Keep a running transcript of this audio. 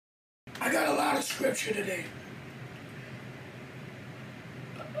our scripture today.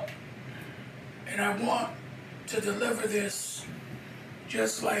 And I want to deliver this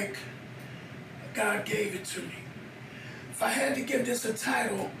just like God gave it to me. If I had to give this a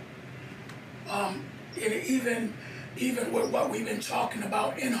title, and even with what we've been talking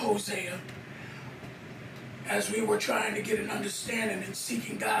about in Hosea, as we were trying to get an understanding and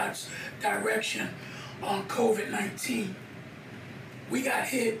seeking God's direction on COVID-19, we got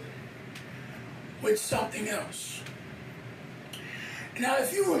hit with something else. Now,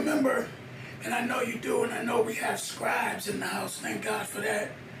 if you remember, and I know you do, and I know we have scribes in the house, thank God for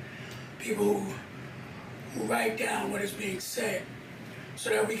that, people who write down what is being said so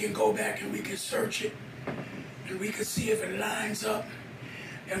that we can go back and we can search it and we can see if it lines up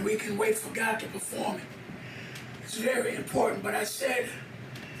and we can wait for God to perform it. It's very important. But I said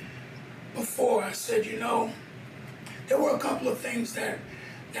before, I said, you know, there were a couple of things that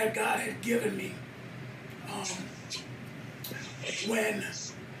God had given me when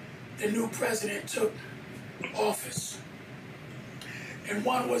the new president took office. And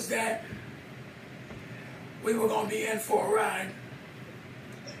one was that we were going to be in for a ride.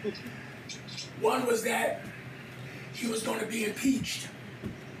 One was that he was going to be impeached,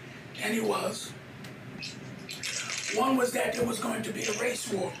 and he was. One was that there was going to be a race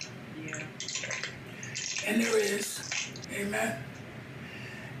war. Yeah. And there is. Amen.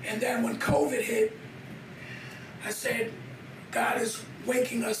 And then when COVID hit, I said, God is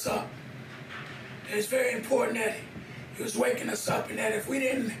waking us up. And it's very important that he was waking us up, and that if we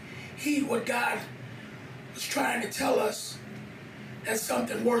didn't heed what God was trying to tell us, that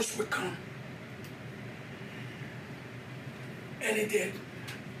something worse would come. And it did.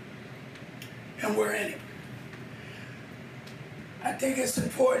 And we're in it. I think it's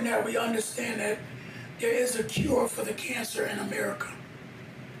important that we understand that there is a cure for the cancer in America.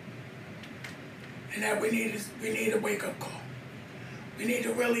 And that we need a wake-up call. We need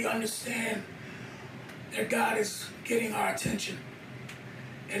to really understand that God is getting our attention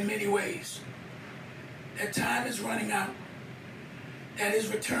in many ways. That time is running out. That his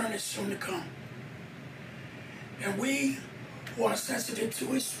return is soon to come. And we who are sensitive to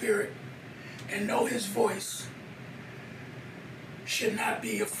his spirit and know his voice should not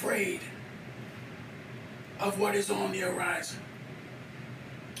be afraid of what is on the horizon.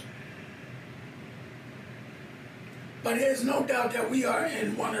 But there's no doubt that we are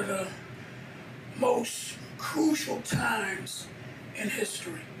in one of the most crucial times in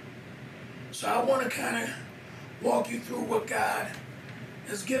history. So I want to kind of walk you through what God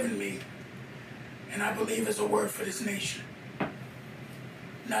has given me, and I believe is a word for this nation,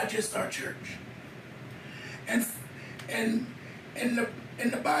 not just our church. And in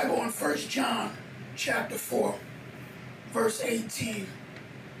the Bible, in 1 John chapter 4, verse 18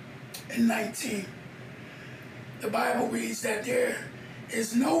 and 19, the Bible reads that there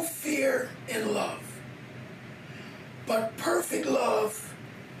is no fear in love, but perfect love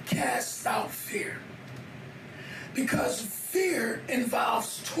casts out fear, because fear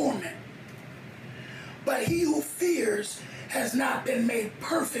involves torment. But he who fears has not been made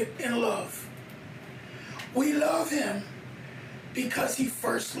perfect in love. We love him because he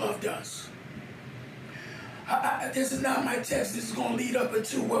first loved us. This is not my text. This is going to lead up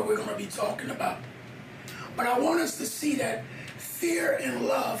into what we're going to be talking about. But I want us to see that fear and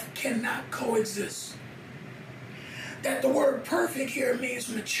love cannot coexist. That the word perfect here means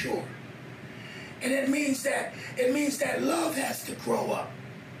mature. And it means that love has to grow up.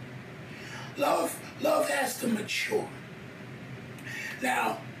 Love has to mature.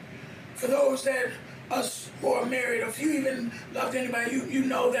 Now, for those that us who are married, or if you even loved anybody, you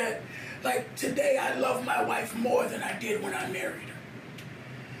know that, like, today I love my wife more than I did when I married her.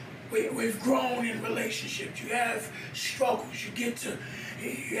 We've grown in relationships. You have struggles.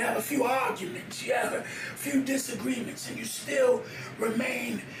 You have a few arguments. You have a few disagreements, and you still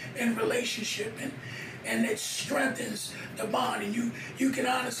remain in relationship, and it strengthens the bond. And you can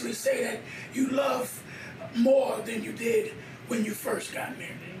honestly say that you love more than you did when you first got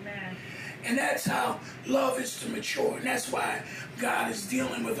married. Amen. And that's how love is to mature. And that's why God is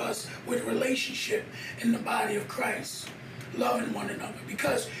dealing with us with relationship in the body of Christ, loving one another.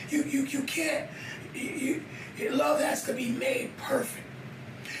 Because you can't, love has to be made perfect.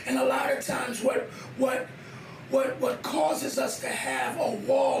 And a lot of times what causes us to have a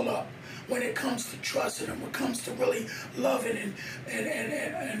wall up when it comes to trusting and when it comes to really loving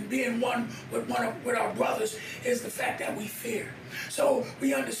and being one with our brothers is the fact that we fear. So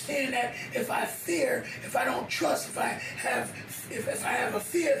we understand that if I fear, if I don't trust, if I have a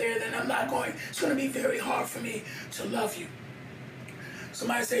fear there, then it's going to be very hard for me to love you.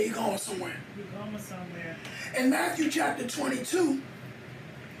 Somebody say you're going somewhere. You're going somewhere. In Matthew chapter 22,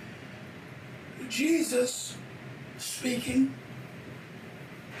 Jesus speaking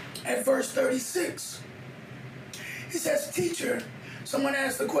at verse 36. He says, teacher, someone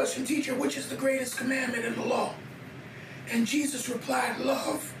asked the question, teacher, which is the greatest commandment in the law? And Jesus replied,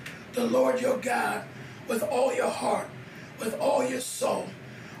 love the Lord your God with all your heart, with all your soul,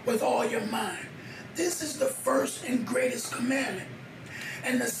 with all your mind. This is the first and greatest commandment.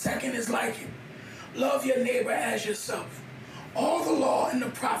 And the second is like it. Love your neighbor as yourself. All the law and the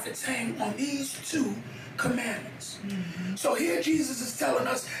prophets hang on these two commandments. Mm-hmm. So here Jesus is telling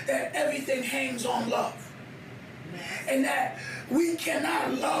us that everything hangs on love. Yes. And that we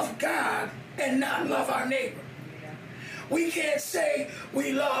cannot love God and not love our neighbor. Yeah. We can't say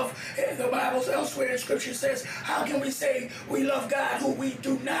we love, the Bible elsewhere in Scripture says, how can we say we love God who we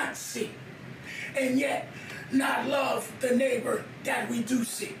do not see, and yet not love the neighbor that we do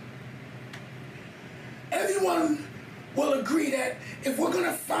see? Everyone will agree that if we're going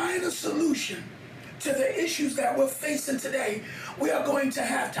to find a solution to the issues that we're facing today, we are going to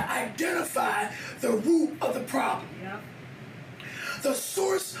have to identify the root of the problem. Yep. The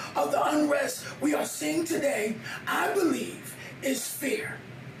source of the unrest we are seeing today, I believe, is fear.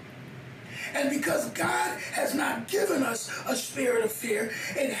 And because God has not given us a spirit of fear,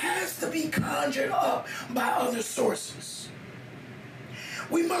 it has to be conjured up by other sources.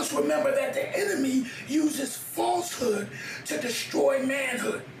 We must remember that the enemy uses falsehood to destroy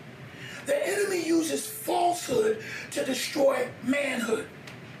manhood. The enemy uses falsehood to destroy manhood.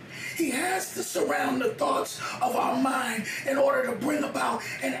 He has to surround the thoughts of our mind in order to bring about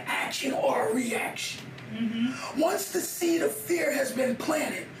an action or a reaction. Mm-hmm. Once the seed of fear has been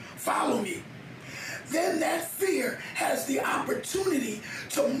planted, follow me, then that fear has the opportunity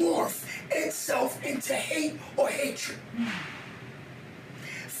to morph itself into hate or hatred. Mm-hmm.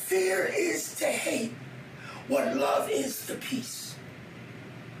 Fear is to hate what love is to peace.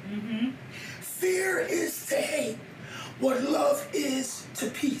 Mm-hmm. Fear is to hate what love is to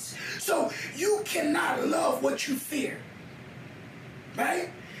peace. So you cannot love what you fear, right?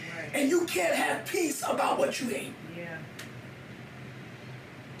 And you can't have peace about what you hate. Yeah.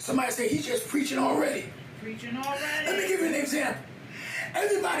 Somebody say, he's just preaching already. Preaching already. Let me give you an example.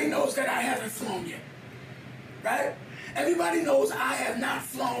 Everybody knows that I haven't flown yet, right? Everybody knows I have not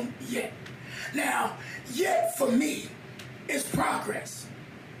flown yet. Now, yet for me is progress.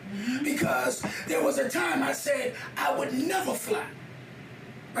 Mm-hmm. Because there was a time I said I would never fly,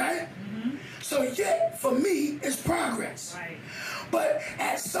 right? Mm-hmm. So yet for me is progress. Right. But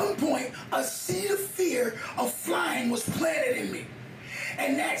at some point, a seed of fear of flying was planted in me.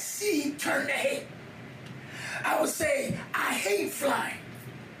 And that seed turned to hate. I would say I hate flying,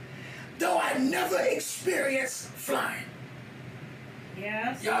 though I never experienced flying.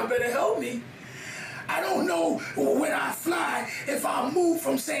 Yes. Y'all better help me. I don't know when I fly if I'll move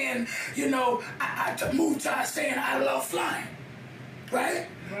from saying, I move to saying I love flying, right?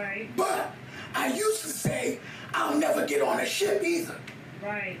 Right. But I used to say I'll never get on a ship either.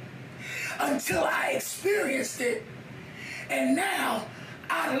 Right. Until I experienced it, and now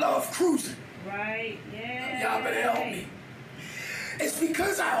I love cruising. Right, yeah. Y'all better help me. It's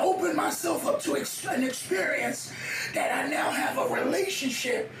because I opened myself up to an experience that I now have a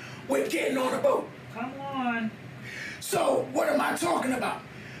relationship with getting on a boat. Come on. So what am I talking about?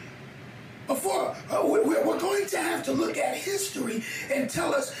 Before we're going to have to look at history and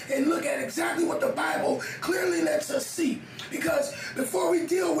tell us and look at exactly what the Bible clearly lets us see. Because before we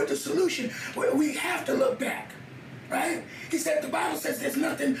deal with the solution, we have to look back. Right? He said, the Bible says there's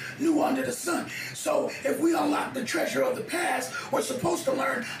nothing new under the sun. So if we unlock the treasure of the past, we're supposed to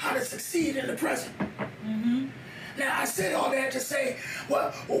learn how to succeed in the present. Mm-hmm. Now, I said all that to say,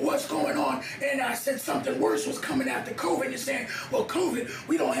 well, what's going on? And I said something worse was coming after COVID. You're saying, well, COVID,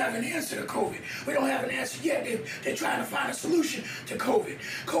 we don't have an answer to COVID. We don't have an answer yet. They're trying to find a solution to COVID.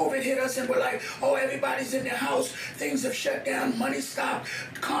 COVID hit us and we're like, oh, everybody's in their house. Things have shut down. Money stopped.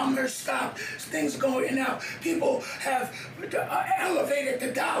 Commerce stopped. Things are going in and out. People have elevated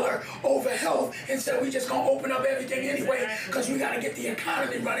the dollar over health and said, we're just going to open up everything anyway because we got to get the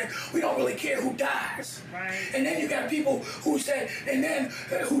economy running. We don't really care who dies. Right. And then you got people who said, and then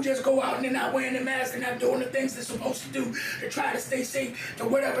who just go out and they're not wearing the mask and not doing the things they're supposed to do to try to stay safe to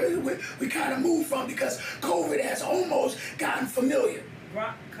whatever we kind of move from, because COVID has almost gotten familiar.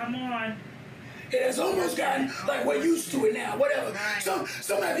 Come on. It has almost gotten like we're used to it now, whatever. Right.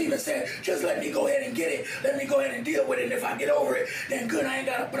 Some have even said, just let me go ahead and get it. Let me go ahead and deal with it. And if I get over it, then good, I ain't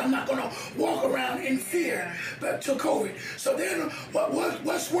got it. But I'm not going to walk around in fear to COVID. So then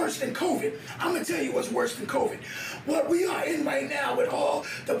what's worse than COVID? I'm going to tell you what's worse than COVID. what we are in right now with all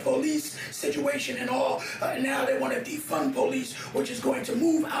the police situation and all, now they want to defund police, which is going to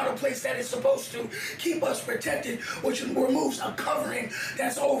move out a place that is supposed to keep us protected, which removes a covering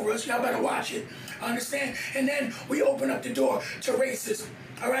that's over us. Y'all better watch it. Understand? And then we open up the door to racism.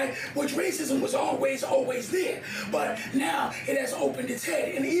 All right, which racism was always there, but now it has opened its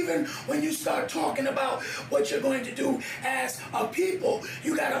head. And even when you start talking about what you're going to do as a people,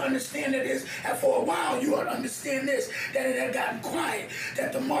 you got to understand that and for a while you ought to understand this, that it had gotten quiet,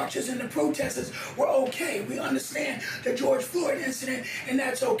 that the marches and the protesters were okay. We understand the George Floyd incident, and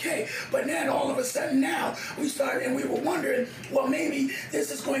that's okay. But then all of a sudden now we started, and we were wondering, well, maybe this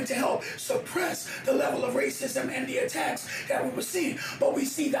is going to help suppress the level of racism and the attacks that we were seeing. But we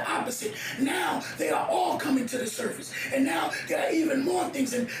see the opposite. Now they are all coming to the surface, and now there are even more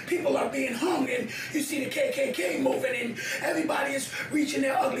things, and people are being hung, and you see the KKK moving, and everybody is reaching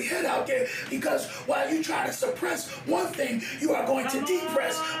their ugly head out there, because while you try to suppress one thing, you are going to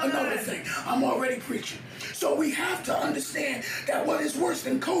depress another thing. I'm already preaching. So we have to understand that what is worse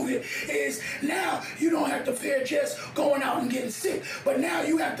than COVID is now you don't have to fear just going out and getting sick, but now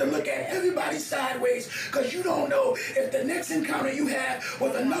you have to look at everybody sideways, because you don't know if the next encounter you have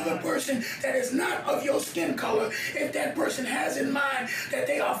with another person that is not of your skin color, if that person has in mind that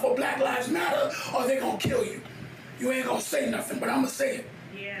they are for Black Lives Matter, or they're going to kill you. You ain't going to say nothing, but I'm going to say it.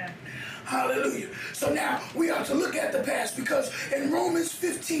 Yeah. Hallelujah. So now we are to look at the past, because in Romans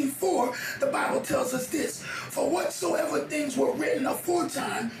 15:4, the Bible tells us this: for whatsoever things were written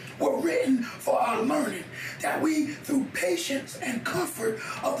aforetime were written for our learning, that we through patience and comfort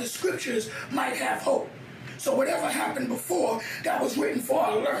of the scriptures might have hope. So whatever happened before, that was written for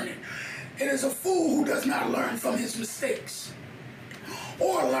our learning. It is a fool who does not learn from his mistakes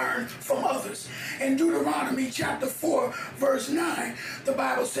or learn from others. In Deuteronomy chapter 4, verse 9, the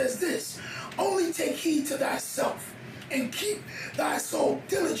Bible says this: only take heed to thyself, and keep thy soul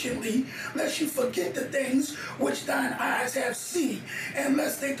diligently, lest you forget the things which thine eyes have seen, and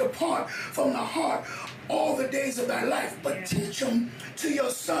lest they depart from the heart all the days of thy life, but teach them to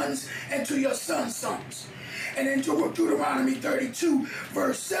your sons and to your sons' sons. And in Deuteronomy 32,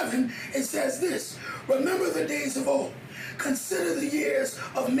 verse 7, it says this: remember the days of old, consider the years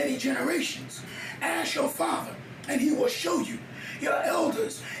of many generations. Ask your father, and he will show you, your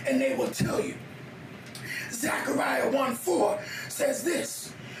elders, and they will tell you. Zechariah 1:4 says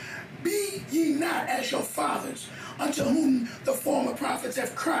this: be ye not as your fathers, unto whom the former prophets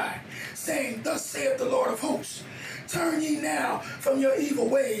have cried, saying, thus saith the Lord of hosts, turn ye now from your evil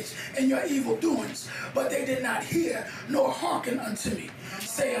ways and your evil doings. But they did not hear nor hearken unto me,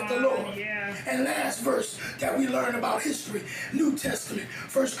 saith the Lord. Yeah. And last verse that we learn about history, New Testament,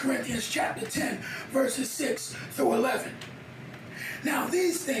 1 Corinthians chapter 10, verses 6 through 11. Now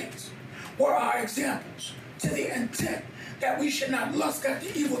these things were our examples, to the intent that we should not lust after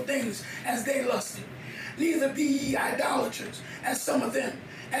evil things as they lusted. Neither be ye idolaters, as some of them,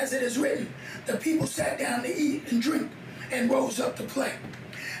 as it is written, the people sat down to eat and drink, and rose up to play.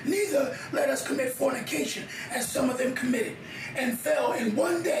 Neither let us commit fornication, as some of them committed, and fell in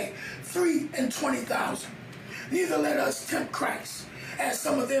one day 23,000. Neither let us tempt Christ, as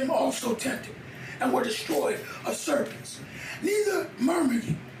some of them also tempted, and were destroyed of serpents. Neither murmur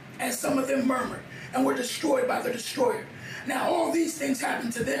ye, as some of them murmured, and were destroyed by the destroyer. Now all these things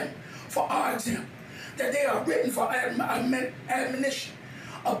happened to them for our example, that they are written for admonition,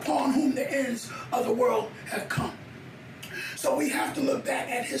 upon whom the ends of the world have come. So we have to look back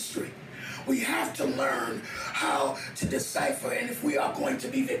at history. We have to learn how to decipher, and if we are going to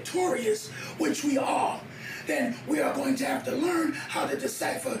be victorious, which we are, then we are going to have to learn how to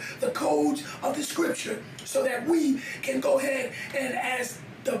decipher the codes of the scripture, so that we can go ahead and, as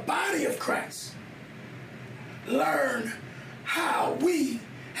the body of Christ, learn how we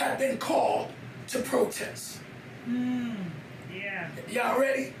have been called to protest. Yeah. Y'all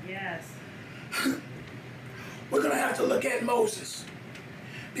ready? Yes. We're going to have to look at Moses.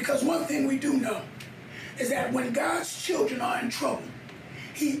 Because one thing we do know is that when God's children are in trouble,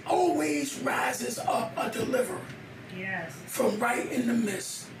 he always rises up a deliverer. Yes. From right in the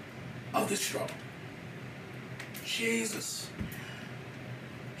midst of the struggle. Jesus.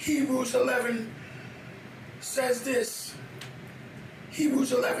 Hebrews 11 says this.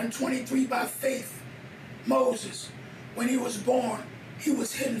 Hebrews 11:23, by faith, Moses, when he was born, he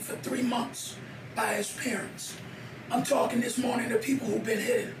was hidden for 3 months by his parents. I'm talking this morning to people who've been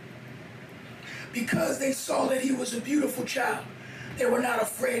hidden. Because they saw that he was a beautiful child, they were not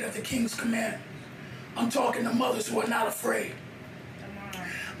afraid of the king's commandments. I'm talking to mothers who are not afraid. Come on.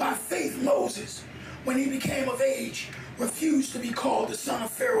 By faith, Moses, when he became of age, refused to be called the son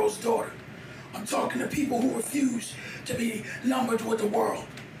of Pharaoh's daughter, I'm talking to people who refuse to be numbered with the world,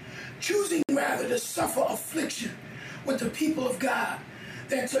 choosing rather to suffer affliction with the people of God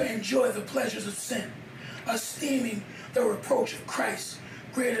than to enjoy the pleasures of sin, esteeming the reproach of Christ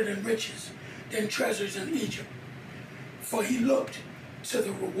greater than riches, than treasures in Egypt, for he looked to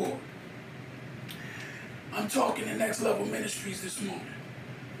the reward. I'm talking to Next Level Ministries this morning.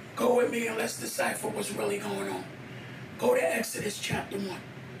 Go with me and let's decipher what's really going on. Go to Exodus chapter 1.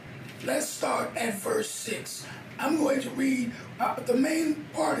 Let's start at verse 6. I'm going to read, the main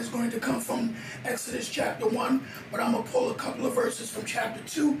part is going to come from Exodus chapter 1, but I'm going to pull a couple of verses from chapter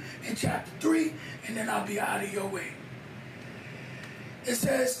 2 and chapter 3, and then I'll be out of your way. It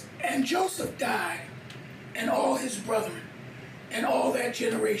says, and Joseph died, and all his brethren, and all that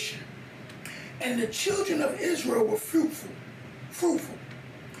generation. And the children of Israel were fruitful.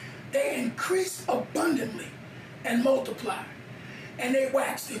 They increased abundantly and multiplied, and they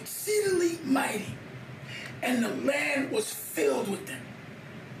waxed exceedingly mighty, and the land was filled with them.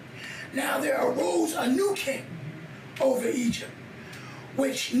 Now there arose a new king over Egypt,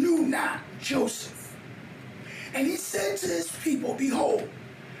 which knew not Joseph. And he said to his people, behold,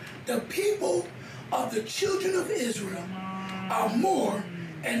 the people of the children of Israel are more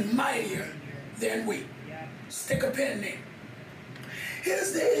and mightier than we. Stick a pin there.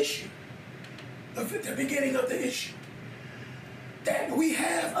 Here's the issue, the beginning of the issue. That we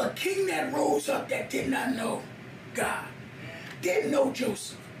have a king that rose up that did not know God, didn't know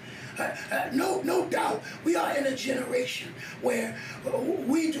Joseph. No doubt we are in a generation where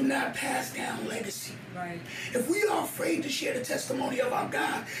we do not pass down legacy. Right. If we are afraid to share the testimony of our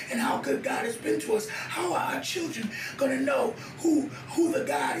God and how good God has been to us, how are our children going to know who the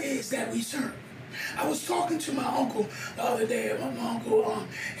God is that we serve? I was talking to my uncle the other day, my uncle,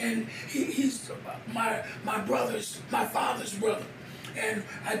 and he's my father's brother. And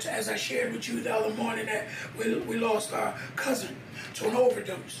as I shared with you the other morning, that we lost our cousin to an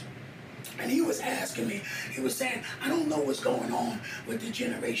overdose. And he was asking me, he was saying, I don't know what's going on with the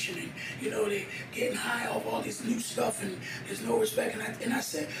generation. And, they're getting high off all this new stuff and there's no respect. And I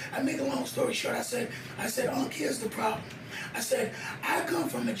said, I make a long story short, I said, Unc, here's the problem. I said, I come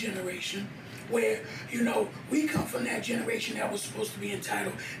from a generation where, we come from that generation that was supposed to be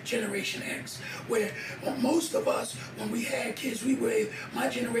entitled Generation X, where most of us, when we had kids, my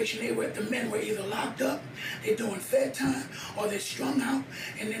generation, the men were either locked up, they're doing fed time, or they're strung out,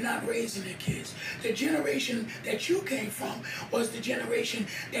 and they're not raising their kids. The generation that you came from was the generation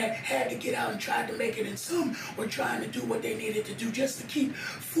that had to get out and tried to make it, and some were trying to do what they needed to do just to keep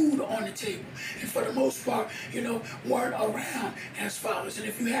food on the table. And for the most part, weren't around as fathers. And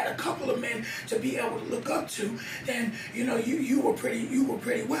if you had a couple of men to be able to look up to, then you were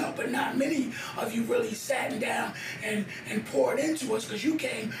pretty well. But not many of you really sat down and poured into us, because you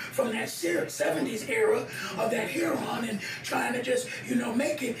came from that 70s era of that heroin and trying to just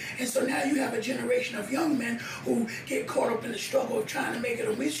make it. And so now you have a generation of young men who get caught up in the struggle of trying to make it,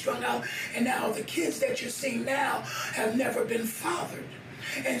 and we strung out. And now the kids that you're seeing now have never been fathered.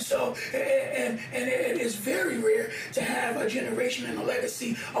 And so, and it is very rare to have a generation and a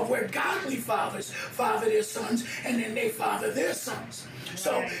legacy of where godly fathers father their sons and then they father their sons.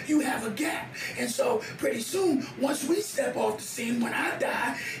 So you have a gap. And so pretty soon, once we step off the scene, when I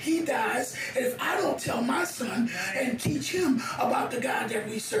die, he dies. And if I don't tell my son and teach him about the God that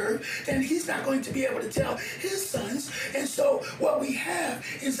we serve, then he's not going to be able to tell his sons. And so what we have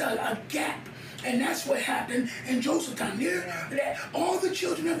is a gap. And that's what happened in Joseph's time. That all the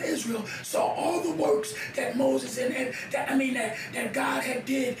children of Israel saw all the works that Moses that God had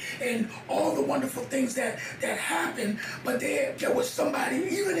did, and all the wonderful things that happened. But there was somebody,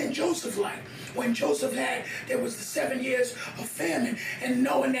 even in Joseph's life, when Joseph there was the 7 years of famine, and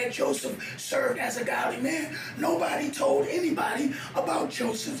knowing that Joseph served as a godly man, nobody told anybody about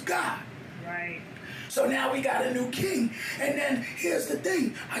Joseph's God. Right. So now we got a new king. And then here's the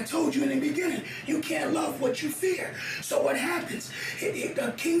thing. I told you in the beginning, you can't love what you fear. So what happens?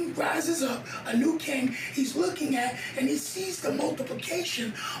 The king rises up, a new king. He's looking at, and he sees the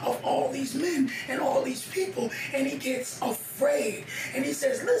multiplication of all these men and all these people, and he gets afraid. And he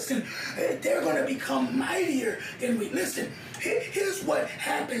says, listen, they're going to become mightier than we. Listen, here's what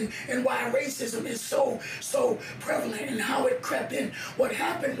happened and why racism is so prevalent and how it crept in. What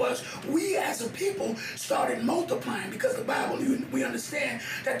happened was we as a people started multiplying, because the Bible, we understand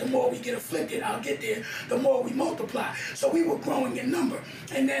that the more we get afflicted, I'll get there, the more we multiply. So we were growing in number.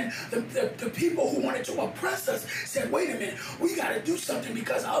 And then the people who wanted to oppress us said, wait a minute, we got to do something,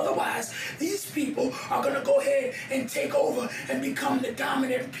 because otherwise these people are going to go ahead and take over and become the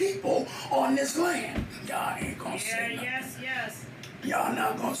dominant people on this land. Y'all ain't going to say nothing. Yes. Y'all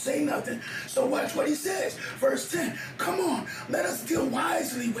not going to say nothing. So watch what he says. Verse 10. Come on, let us deal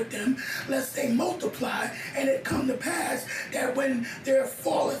wisely with them, lest they multiply, and it come to pass that when there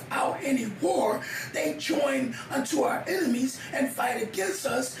falleth out any war, they join unto our enemies and fight against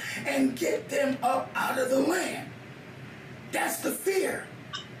us and get them up out of the land. That's the fear.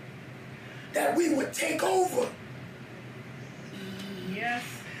 That we would take over. Yes.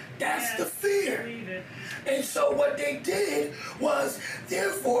 That's the fear. Believe it. And so what they did was,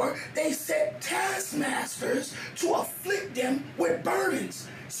 therefore, they set taskmasters to afflict them with burdens.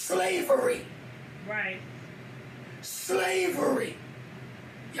 Slavery. Right. Slavery.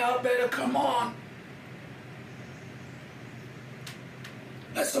 Y'all better come on.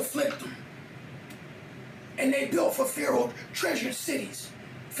 Let's afflict them. And they built for Pharaoh treasured cities.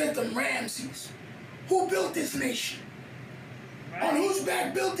 Fifth them Ramses. Who built this nation? Right. On whose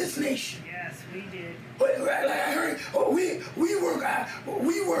back built this nation? Yes, we did. But like I heard,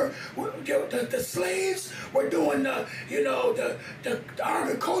 the slaves were doing the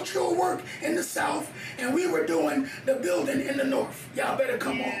agricultural work in the South, and we were doing the building in the North. Y'all better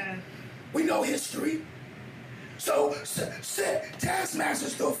come on. We know history. So set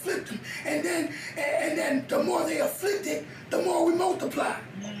taskmasters to afflict them, and then the more they afflicted, the more we multiply.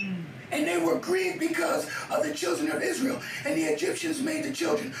 And they were grieved because of the children of Israel. And the Egyptians made the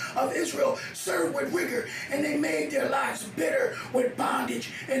children of Israel serve with rigor. And they made their lives bitter with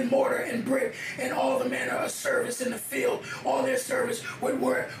bondage and mortar and brick and all the manner of service in the field. All their service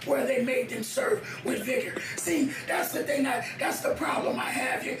where they made them serve with vigor. See, that's the thing, that's the problem I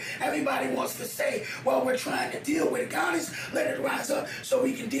have here. Everybody wants to say, well, we're trying to deal with it. God is let it rise up so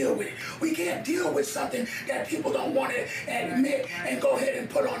we can deal with it. We can't deal with something that people don't want to admit and go ahead and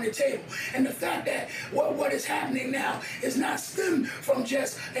put on the table. And the fact that what is happening now is not stemmed from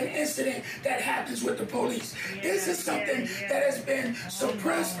just an incident that happens with the police. This is something that has been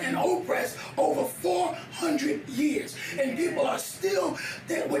suppressed and oppressed over 400 years. And people are still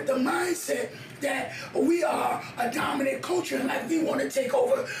with the mindset that we are a dominant culture and like we want to take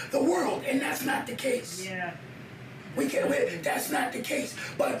over the world. And that's not the case. Yeah. That's not the case.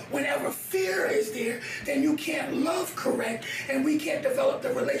 But whenever fear is there, then you can't love correct, and we can't develop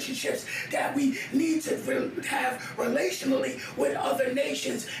the relationships that we need to have relationally with other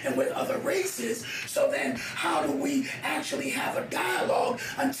nations and with other races. So then how do we actually have a dialogue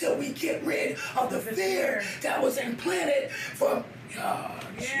until we get rid of the fear that was implanted from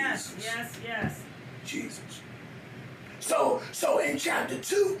Yes. Jesus. So in chapter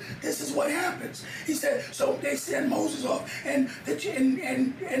 2, this is what happens. He said, so they send Moses off, and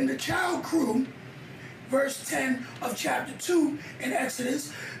the child grew, verse 10 of chapter 2 in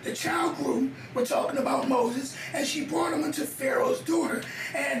Exodus, the child grew, we're talking about Moses, and she brought him unto Pharaoh's daughter,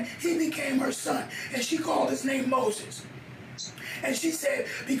 and he became her son, and she called his name Moses. And she said,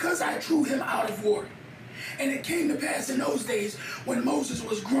 because I drew him out of water. And it came to pass in those days when Moses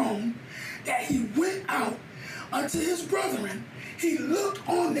was grown, that he went out unto his brethren, he looked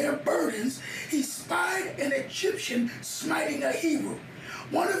on their burdens, he spied an Egyptian smiting a Hebrew,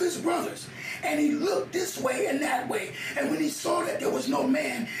 one of his brothers, and he looked this way and that way, and when he saw that there was no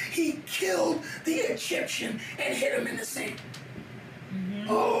man, he killed the Egyptian and hit him in the sand.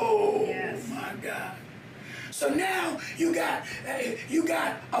 Oh, my God. So now you got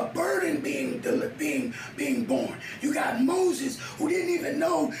a burden being born. You got Moses, who didn't even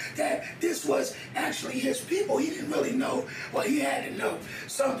know that this was actually his people. He didn't really know. Well, he had to know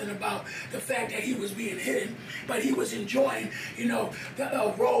something about the fact that he was being hidden, but he was enjoying,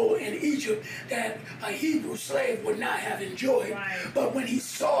 the role in Egypt that a Hebrew slave would not have enjoyed. Right. But when he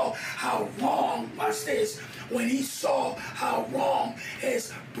saw how wrong, watch this, when he saw how wrong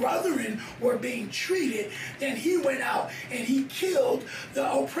his brethren were being treated, then he went out and he killed the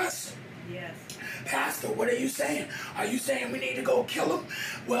oppressor. Yes. Pastor, what are you saying? Are you saying we need to go kill him?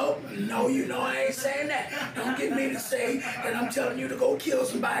 Well, no, I ain't saying that. Don't get me to say that I'm telling you to go kill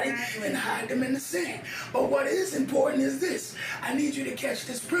somebody and hide them in the sand. But what is important is this. I need you to catch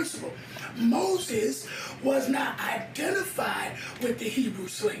this principle. Moses was not identified with the Hebrew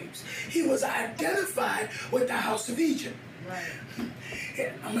slaves. He was identified with the house of Egypt. Right.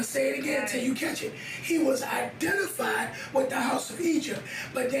 I'm going to say it again until you catch it. He was identified with the house of Egypt,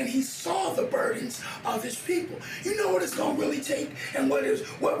 but then he saw the burdens of his people. You know what it's going to really take, and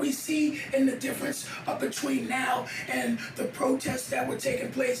what we see in the difference between now and the protests that were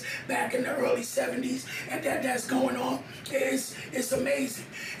taking place back in the early 70s, and that's going on, it's amazing.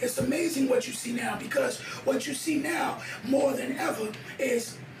 It's amazing what you see now, because what you see now more than ever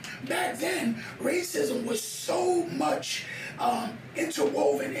is back then, racism was so much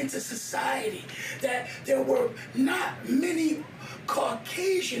interwoven into society, that there were not many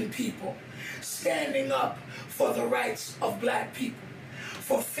Caucasian people standing up for the rights of black people,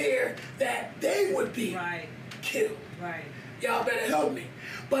 for fear that they would be killed. Right. Y'all better help me.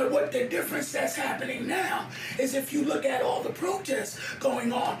 But what the difference that's happening now is, if you look at all the protests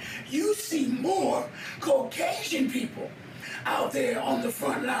going on, you see more Caucasian people out there on the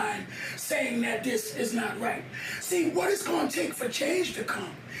front line saying that this is not right. See, what it's going to take for change to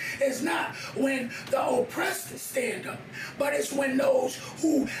come is not when the oppressed stand up, but it's when those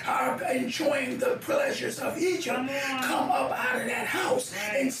who are enjoying the pleasures of Egypt come up out of that house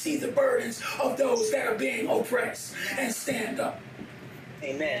and see the burdens of those that are being oppressed and stand up.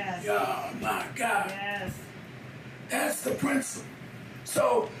 Amen. Yes. Oh my God. Yes. That's the principle.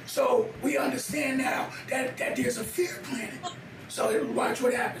 So we understand now that there's a fear planted. So watch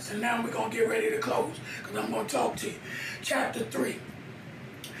what happens. And now we're going to get ready to close, because I'm going to talk to you. Chapter 3.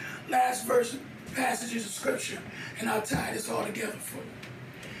 Last verse, passages of scripture, and I'll tie this all together for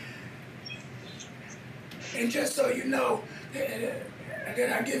you. And just so you know,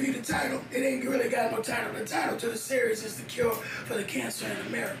 that I give you the title, it ain't really got no title. The title to the series is The Cure for the Cancer in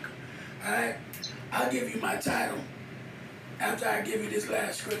America. All right? I'll give you my title after I give you this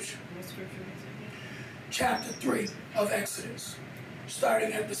last scripture. What scripture is it? Chapter 3 of Exodus,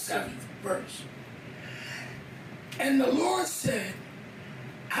 starting at the 7th verse. And the Lord said,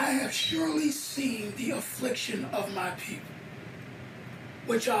 I have surely seen the affliction of my people,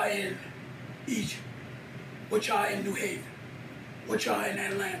 which are in Egypt, which are in New Haven, which are in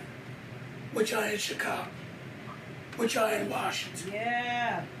Atlanta, which are in Chicago, which are in Washington,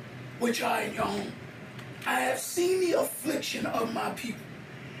 Yeah. which are in your home. I have seen the affliction of my people,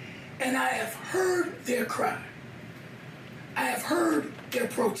 and I have heard their cry. I have heard their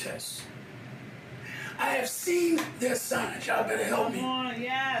protests. I have seen their signs. Y'all better help me. Come on,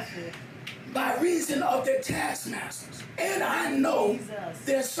 yes. By reason of their taskmasters, and I know Jesus.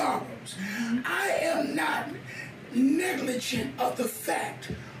 their sorrows. I am not negligent of the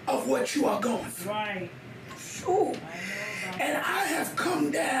fact of what you are going through. Right. Ooh. I know about And I have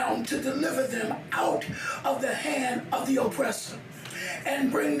come down to deliver them out of the hand of the oppressor,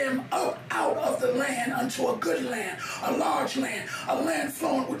 and bring them up out of the land unto a good land, a large land, a land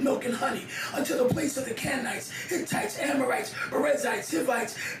flowing with milk and honey, unto the place of the Canaanites, Hittites, Amorites, Perizzites,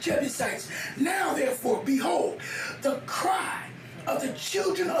 Hivites, Jebusites. Now therefore, behold, the cry of the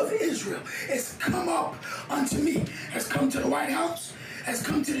children of Israel is come up unto me, has come to the White House, has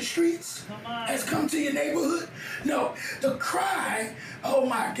come to the streets, has come to your neighborhood. No, the cry, oh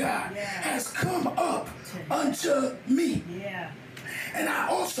my God, has come up unto me. Yeah. And I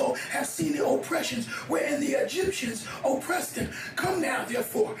also have seen the oppressions wherein the Egyptians oppressed them. Come now,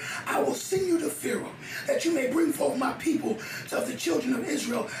 therefore, I will send you to Pharaoh, that you may bring forth my people of the children of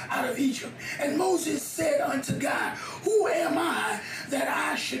Israel out of Egypt. And Moses said unto God, who am I that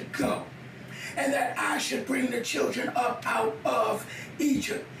I should go, and that I should bring the children up out of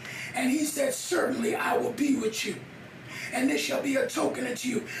Egypt? And he said, certainly I will be with you. And this shall be a token unto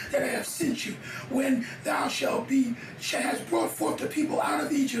you that I have sent you. When thou hast brought forth the people out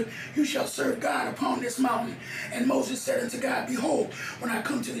of Egypt, you shall serve God upon this mountain. And Moses said unto God, behold, when I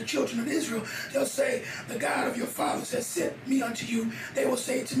come to the children of Israel, they'll say, the God of your fathers has sent me unto you. They will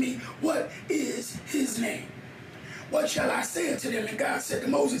say to me, what is his name? What shall I say unto them? And God said to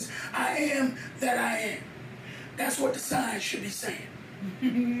Moses, I am that I am. That's what the signs should be saying.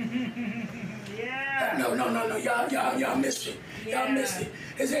 Yeah. No. Y'all missed it. Y'all missed it.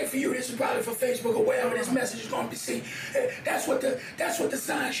 This ain't for you. This is probably for Facebook or wherever this message is going to be seen. That's what the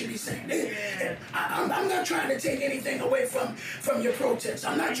sign should be saying. I'm not trying to take anything away from your protest.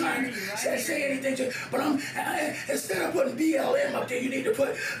 I'm not trying to say anything to. But instead of putting BLM up there, you need to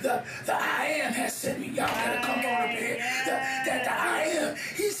put the I am has sent me. Y'all gotta come on up here. That the I am.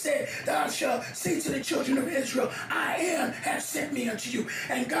 He said, thou shalt say to the children of Israel, I am has sent me unto you.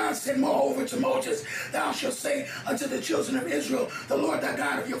 And God said moreover to Moses, thou shalt say unto the children of Israel, the Lord thy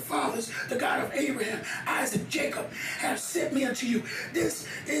God of your fathers, the God of Abraham, Isaac, Jacob, have sent me unto you. This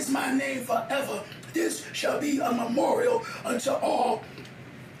is my name forever. This shall be a memorial unto all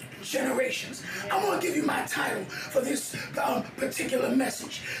generations. I'm going to give you my title for this particular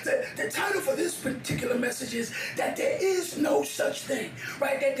message. The title for this particular message is that there is no such thing.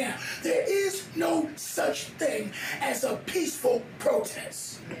 Write that down. There is no such thing as a peaceful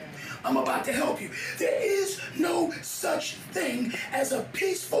protest. I'm about to help you. There is no such thing as a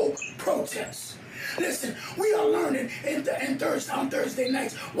peaceful protest. Listen, we are learning on Thursday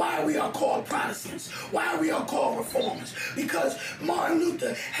nights why we are called Protestants, why we are called Reformers, because Martin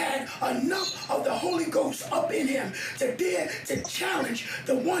Luther had enough of the Holy Ghost up in him to dare to challenge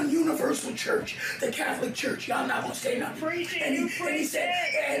the one universal church, the Catholic Church. Y'all not gonna say nothing. And he said,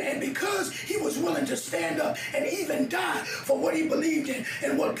 and because he was willing to stand up and even die for what he believed in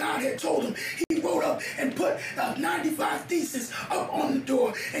and what God had told him, he wrote up and put 95 Theses up on the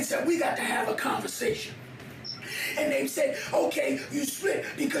door and said, we got to have a conversation. And they said, okay, you split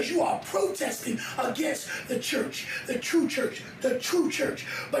because you are protesting against the church, the true church, the true church.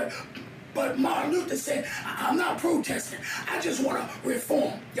 But Martin Luther said, I'm not protesting. I just want to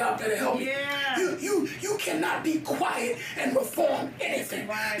reform. Y'all better help me. Yeah. You cannot be quiet and reform anything.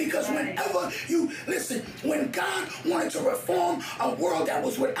 Right, because whenever you, listen, when God wanted to reform a world that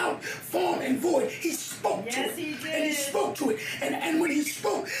was without form and void, he spoke to it. He did. And he spoke to it. And when he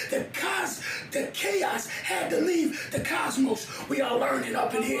spoke, the chaos had to leave the cosmos. We are learning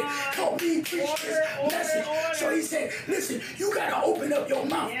up in here. Help me preach this message. So he said, listen, you got to open up your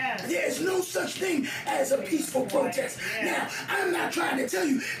mouth. Yes. There is no such thing as a peaceful protest. Now, I'm not trying to tell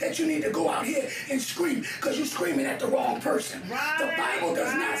you that you need to go out here and scream because you're screaming at the wrong person. The Bible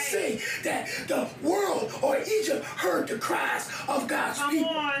does not say that the world or Egypt heard the cries of God's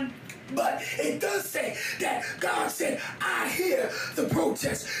people. But it does say that God said, I hear the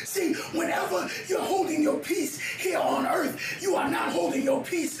protest. See, whenever you're holding your peace here on earth, you are not holding your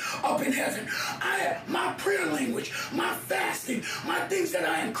peace up in heaven. My prayer language, my fasting, my things that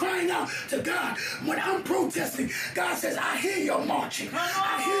I am crying out to God, when I'm protesting, God says, I hear your marching.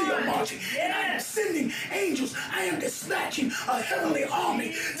 I hear your marching. And I am sending angels. I am dispatching a heavenly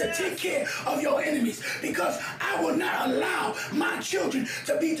army to take care of your enemies, because I will not allow my children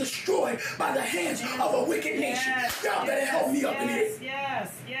to be destroyed by the hands of a wicked nation. Y'all better help me up in here.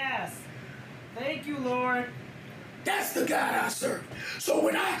 Yes. Thank you, Lord. That's the God I serve. So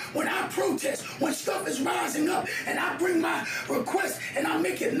when I protest, when stuff is rising up and I bring my request and I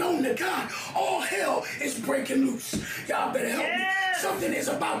make it known to God, all hell is breaking loose. Y'all better help me. Something is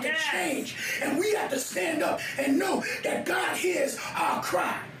about to change. And we have to stand up and know that God hears our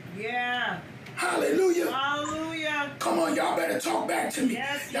cry. Yeah. Hallelujah. Hallelujah. Come on, y'all better talk back to me.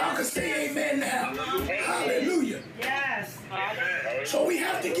 Y'all can say amen now. Hallelujah. Yes. So we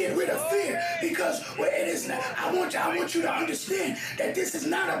have to get rid of fear, because it is not. I want you to understand that this is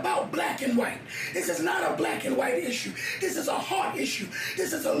not about black and white. This is not a black and white issue. This is a heart issue.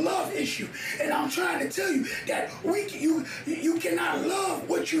 This is a love issue. And I'm trying to tell you that you cannot love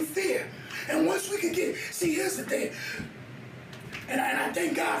what you fear. And once we can see, here's the thing. And I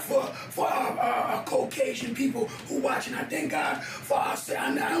thank God for our Caucasian people who watching. I thank God for us.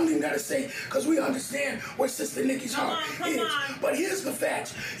 I don't even got to say, because we understand what Sister Nikki's heart is. But here's the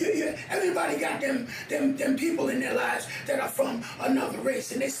facts. Everybody got them people in their lives that are from another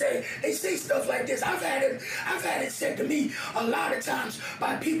race. And they say stuff like this. I've had it said to me a lot of times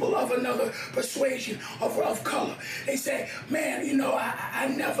by people of another persuasion of color. They say, man, I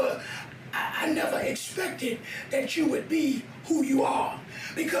never expected that you would be who you are,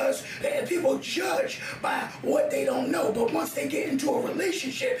 because people judge by what they don't know. But once they get into a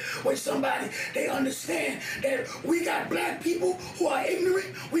relationship with somebody, they understand that we got black people who are ignorant,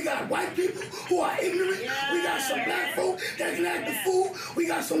 we got white people who are ignorant, we got some black folk that can act the fool, we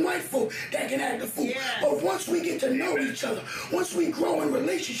got some white folk that can act the fool. But once we get to know each other, once we grow in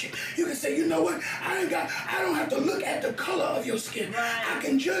relationship, you can say, you know what, I don't have to look at the color of your skin. I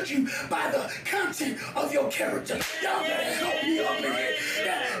can judge you by the content of your character. Y'all better help me up in here.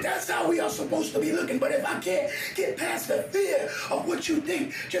 That's how we are supposed to be looking. But if I can't get past the fear of what you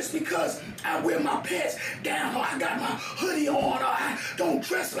think, just because I wear my pants down, or I got my hoodie on, or I don't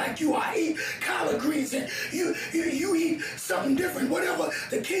dress like you, or I eat collard greens and you eat something different, whatever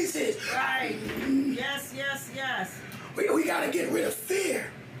the case is. Right. Yes. We got to get rid of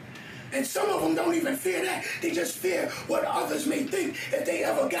fear. And some of them don't even fear that. They just fear what others may think if they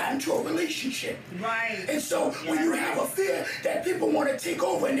ever got into a relationship. Right. And so when you have a fear that people want to take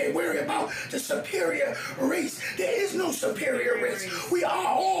over and they worry about the superior race, there is no superior race. We are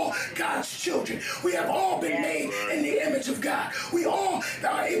all God's children. We have all been made in the image of God. We all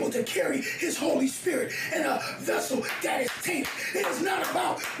are able to carry His Holy Spirit in a vessel that is tainted. It is not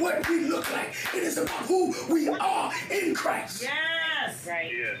about what we look like. It is about who we are in Christ. Yes.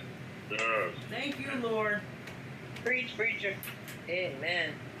 Right. Yes. Thank you, Lord. Preach, preacher.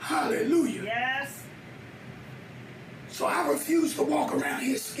 Amen. Hallelujah. Yes. So I refuse to walk around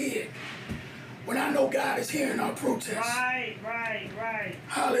here scared when I know God is hearing our protests. Right.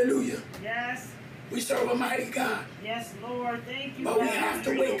 Hallelujah. Yes. We serve a mighty God. Yes, Lord. Thank you. But we God. have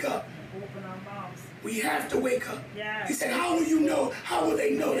to wake up. Open our mouths. We have to wake up. Yes. He said, how will you know? How will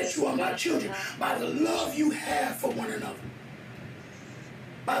they know that you are my children? By the love you have for one another.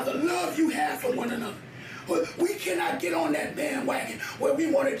 By the love you have for one another. We cannot get on that bandwagon where we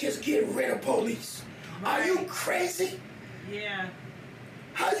want to just get rid of police. Are you crazy? Yeah.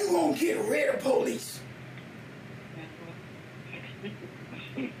 How you gonna get rid of police?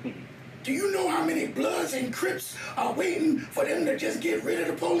 Do you know how many Bloods and Crips are waiting for them to just get rid of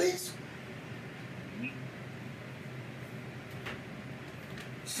the police?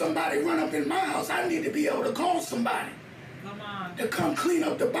 Somebody run up in my house, I need to be able to call somebody. Come on. To come clean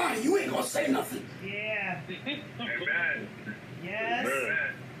up the body. You ain't gonna say nothing. Yeah. Amen. Yes. Amen.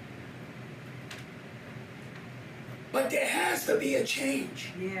 But there has to be a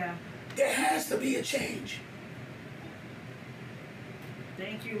change. Yeah. There has to be a change.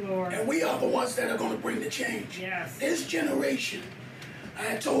 Thank you, Lord. And we are the ones that are going to bring the change. Yes. This generation, I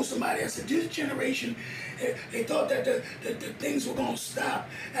had told somebody, I said, this generation, they thought that the things were going to stop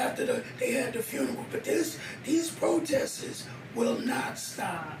after they had the funeral. But these protesters will not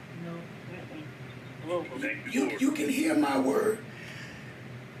stop. No. Thank you, Lord. You can hear my word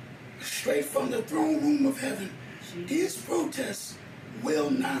straight from the throne room of heaven. These protests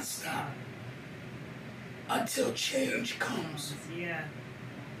will not stop until change comes. Yeah.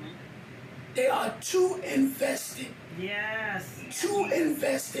 They are too invested. Yes. Too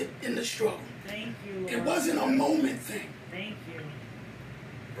invested in the struggle. Thank you, Lord. It wasn't a moment thing. Thank you.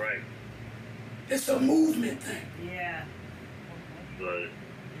 Right. It's a movement thing. Yeah. Right.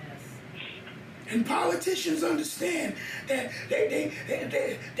 Yes. And politicians understand that they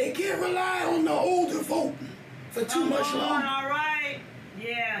can't rely on the older voting for too much Come on, longer. all right.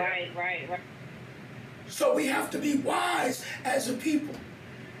 Yeah. Right. So we have to be wise as a people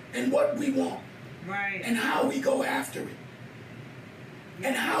in what we want Right. and how we go after it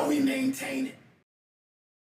and how we maintain it.